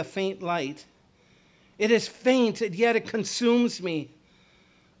see a faint light. It is faint, and yet it consumes me.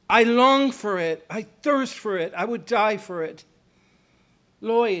 I long for it. I thirst for it. I would die for it.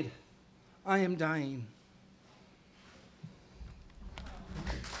 Lloyd, I am dying.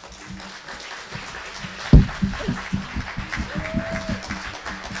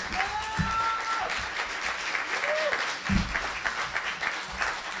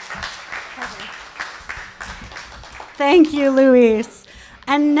 Thank you, Luis.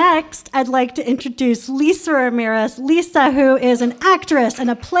 And next, I'd like to introduce Lisa Ramirez. Lisa, who is an actress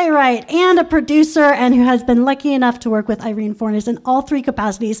and a playwright and a producer, and who has been lucky enough to work with Irene Fornés in all three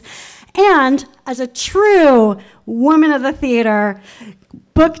capacities. And as a true woman of the theater,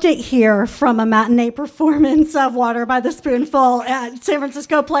 booked it here from a matinee performance of Water by the Spoonful at San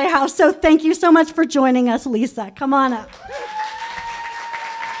Francisco Playhouse. So thank you so much for joining us, Lisa. Come on up.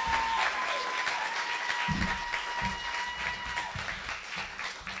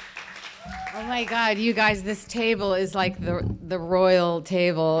 Oh my God, you guys, this table is like the royal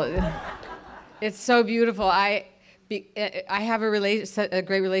table. It's so beautiful. I have a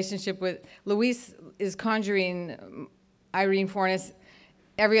great relationship with Luis. Is conjuring Irene Fornés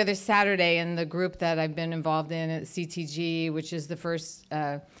every other Saturday in the group that I've been involved in at CTG, which is the first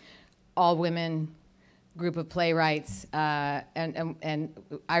all-women group of playwrights, and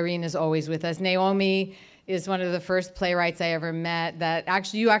Irene is always with us. Naomi is one of the first playwrights I ever met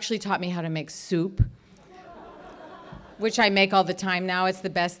that you actually taught me how to make soup. which I make all the time now. It's the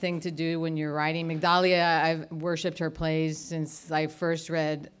best thing to do when you're writing. Migdalia, I've worshipped her plays since I first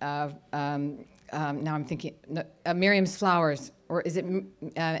read, now I'm thinking, Miriam's Flowers, or is it,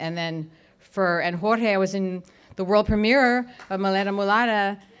 and then and Jorge, I was in the world premiere of Maleta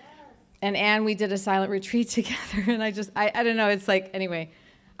Mulata, and Anne, we did a silent retreat together, and I don't know, it's like, anyway,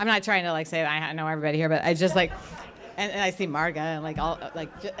 I'm not trying to like say I know everybody here, but I just like, and I see Marga and like all, like,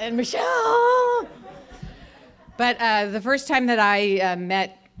 and Michelle. But the first time that I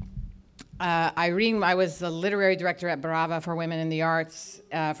met Irene, I was the literary director at Brava for Women in the Arts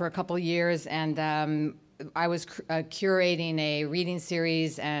for a couple years, and I was curating a reading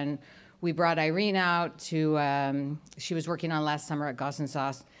series, and we brought Irene out to, she was working on Last Summer at Goss and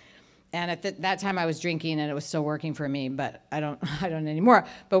Sauce. And at that time I was drinking and it was still working for me, but I don't anymore.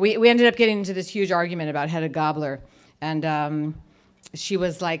 But we ended up getting into this huge argument about Hedda Gabler. And she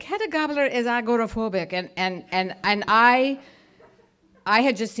was like, Hedda Gabler is agoraphobic. And I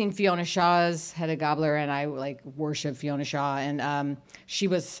had just seen Fiona Shaw's Hedda Gabler, and I like worship Fiona Shaw. And she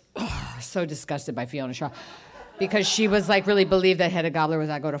was so disgusted by Fiona Shaw, because she was like really believed that Hedda Gabler was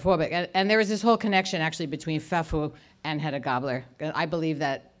agoraphobic. And there was this whole connection actually between Fefu and Hedda Gabler. I believe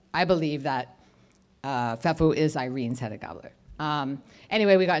that Fefu is Irene's Hedda Gabler.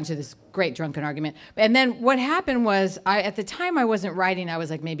 Anyway, we got into this great drunken argument. And then what happened was, at the time I wasn't writing, I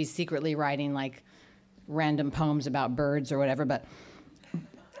was like maybe secretly writing like random poems about birds or whatever. But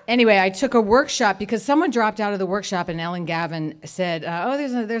anyway, I took a workshop because someone dropped out of the workshop, and Ellen Gavin said, oh,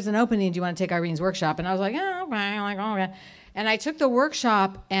 there's an opening, do you want to take Irene's workshop? And I was like, oh, okay. I'm like, oh, okay. And I took the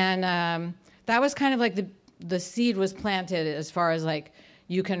workshop, and that was kind of like the seed was planted as far as like,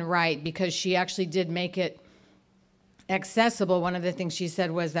 you can write, because she actually did make it accessible. One of the things she said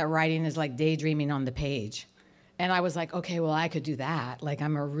was that writing is like daydreaming on the page. And I was like, okay, well, I could do that. Like,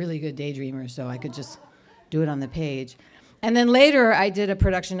 I'm a really good daydreamer, so I could just do it on the page. And then later, I did a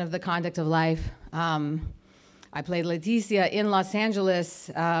production of The Conduct of Life. I played Leticia in Los Angeles,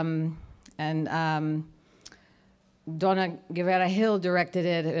 and Donna Guevara Hill directed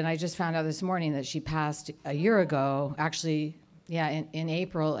it, and I just found out this morning that she passed a year ago, actually, yeah, in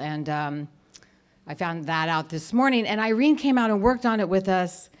April, and I found that out this morning. And Irene came out and worked on it with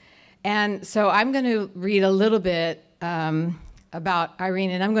us. And so I'm going to read a little bit about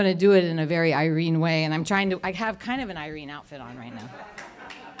Irene, and I'm going to do it in a very Irene way. And I have kind of an Irene outfit on right now.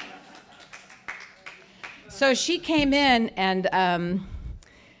 So she came in, and,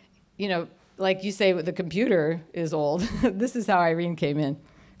 you know, like you say, the computer is old. This is how Irene came in.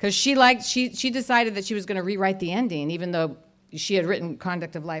 Because she decided that she was going to rewrite the ending, even though she had written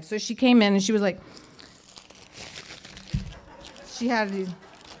Conduct of Life. So she came in and she was like,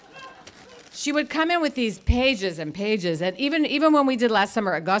 she would come in with these pages and pages, and even when we did Last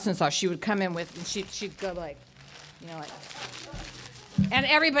Summer at Goss and Sauce, she would come in with, and she'd go like, you know, like, and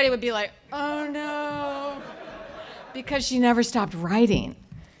everybody would be like, oh no, because she never stopped writing.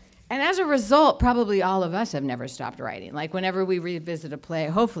 And as a result, probably all of us have never stopped writing. Like whenever we revisit a play,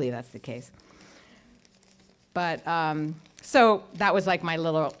 hopefully that's the case. But, so that was like my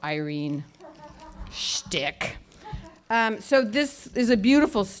little Irene shtick. So this is a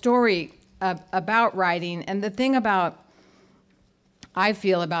beautiful story about writing, and the thing I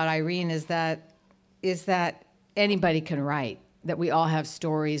feel about Irene is that anybody can write, that we all have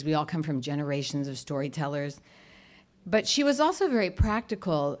stories, we all come from generations of storytellers. But she was also very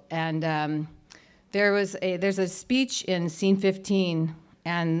practical, and there's a speech in scene 15,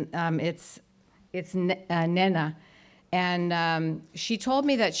 and it's Nena. And she told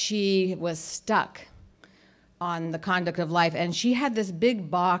me that she was stuck on The Conduct of Life, and she had this big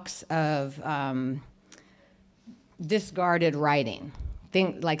box of discarded writing,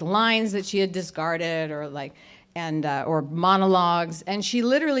 like lines that she had discarded, or like, or monologues. And she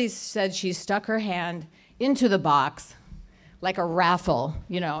literally said she stuck her hand into the box like a raffle,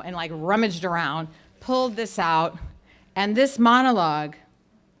 you know, and like rummaged around, pulled this out, and this monologue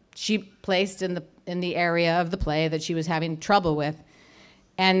she placed in the area of the play that she was having trouble with.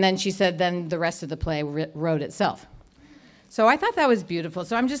 And then she said, then the rest of the play wrote itself. So I thought that was beautiful.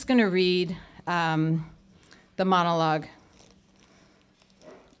 So I'm just going to read the monologue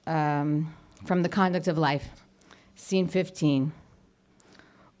from The Conduct of Life, scene 15.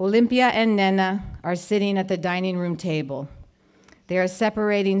 Olympia and Nena are sitting at the dining room table. They are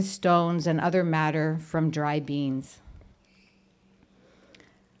separating stones and other matter from dry beans.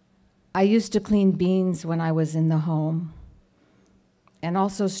 I used to clean beans when I was in the home, and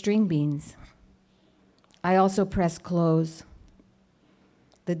also string beans. I also pressed clothes.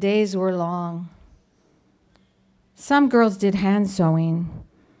 The days were long. Some girls did hand sewing.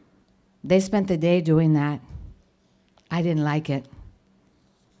 They spent the day doing that. I didn't like it.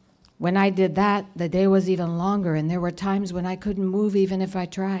 When I did that, the day was even longer, and there were times when I couldn't move even if I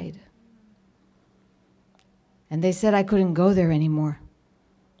tried. And they said I couldn't go there anymore,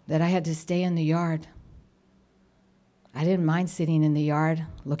 that I had to stay in the yard. I didn't mind sitting in the yard,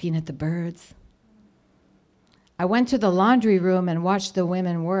 looking at the birds. I went to the laundry room and watched the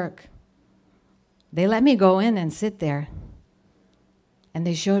women work. They let me go in and sit there, and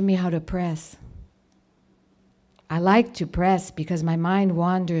they showed me how to press. I like to press because my mind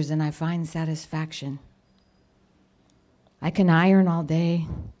wanders and I find satisfaction. I can iron all day.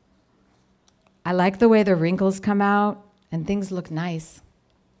 I like the way the wrinkles come out and things look nice.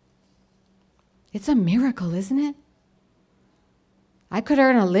 It's a miracle, isn't it? I could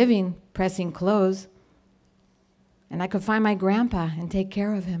earn a living pressing clothes, and I could find my grandpa and take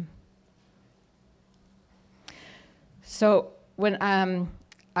care of him. So when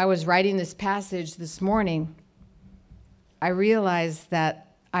I was writing this passage this morning, I realized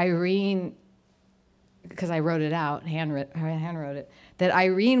that Irene, because I wrote it out, handwrote it, that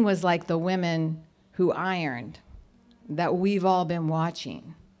Irene was like the women who ironed, that we've all been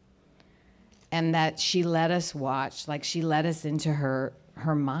watching, and that she let us watch, like she let us into her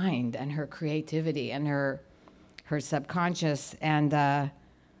mind and her creativity and her subconscious. And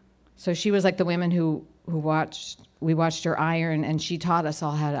so she was like the women who we watched her iron, and she taught us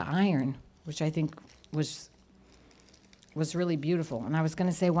all how to iron, which I think was really beautiful. And I was going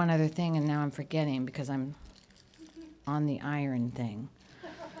to say one other thing, and now I'm forgetting because I'm on the iron thing.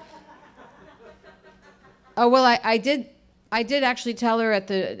 Oh, well, I did actually tell her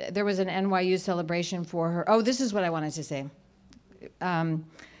there was an NYU celebration for her. Oh, this is what I wanted to say.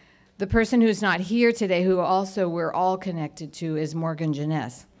 The person who's not here today, who also we're all connected to, is Morgan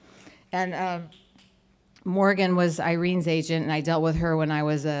Jeunesse. And Morgan was Irene's agent, and I dealt with her when I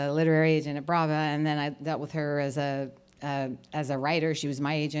was a literary agent at Brava, and then I dealt with her as a writer. She was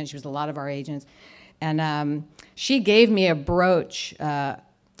my agent. She was a lot of our agents. And she gave me a brooch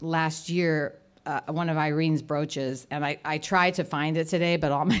last year, one of Irene's brooches, and I tried to find it today,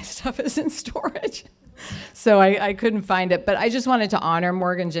 but all my stuff is in storage. So I couldn't find it. But I just wanted to honor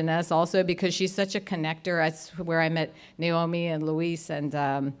Morgan Jeunesse also because she's such a connector. That's where I met Naomi and Luis, and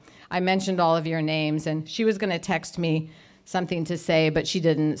I mentioned all of your names, and she was going to text me something to say, but she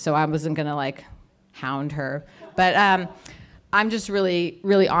didn't, so I wasn't going to, like, hound her. But I'm just really,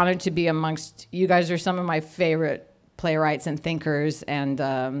 really honored to be amongst you guys. Are some of my favorite playwrights and thinkers, and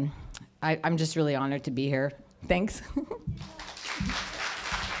I'm just really honored to be here. Thanks.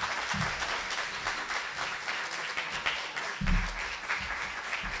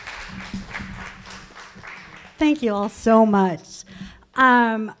 Thank you all so much.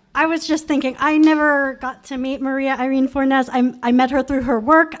 I was just thinking, I never got to meet María Irene Fornés. I met her through her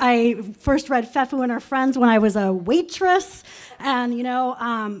work. I first read Fefu and Her Friends when I was a waitress, and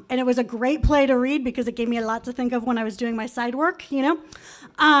and it was a great play to read because it gave me a lot to think of when I was doing my side work, and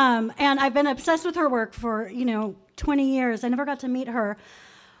I've been obsessed with her work for 20 years. I never got to meet her,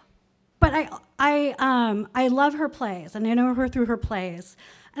 but I love her plays, and I know her through her plays,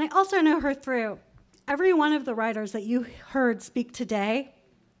 and I also know her through every one of the writers that you heard speak today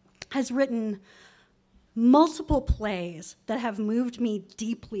has written multiple plays that have moved me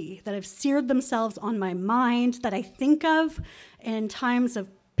deeply, that have seared themselves on my mind, that I think of in times of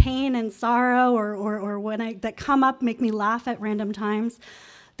pain and sorrow, or when that come up, make me laugh at random times.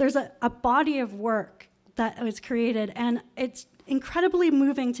 There's a body of work that was created, and it's incredibly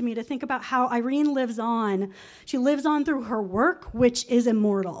moving to me to think about how Irene lives on. She lives on through her work, which is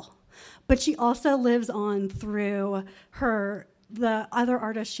immortal, but she also lives on through the other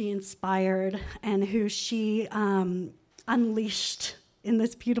artists she inspired and who she unleashed in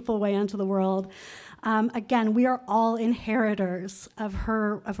this beautiful way onto the world. Again, we are all inheritors of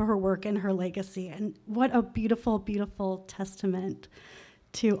her work and her legacy, and what a beautiful, beautiful testament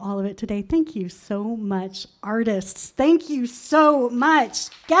to all of it today. Thank you so much, artists. Thank you so much,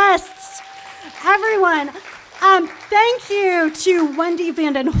 guests, everyone. Thank you to Wendy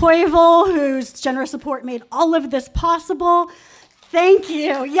Vanden Heuvel, whose generous support made all of this possible. Thank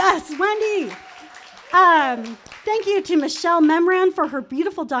you. Yes, Wendy. Thank you to Michelle Memran for her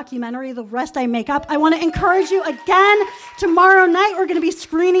beautiful documentary, The Rest I Make Up. I want to encourage you again, tomorrow night we're going to be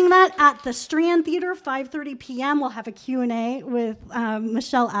screening that at the Strand Theater, 5:30 p.m. We'll have a Q&A with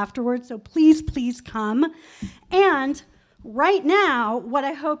Michelle afterwards, so please, please come. And right now, what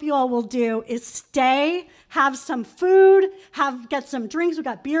I hope you all will do is stay, have some food, get some drinks. We've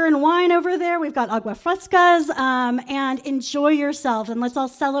got beer and wine over there. We've got agua frescas, and enjoy yourselves. And let's all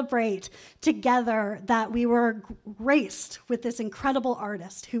celebrate together that we were graced with this incredible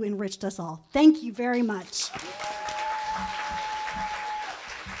artist who enriched us all. Thank you very much.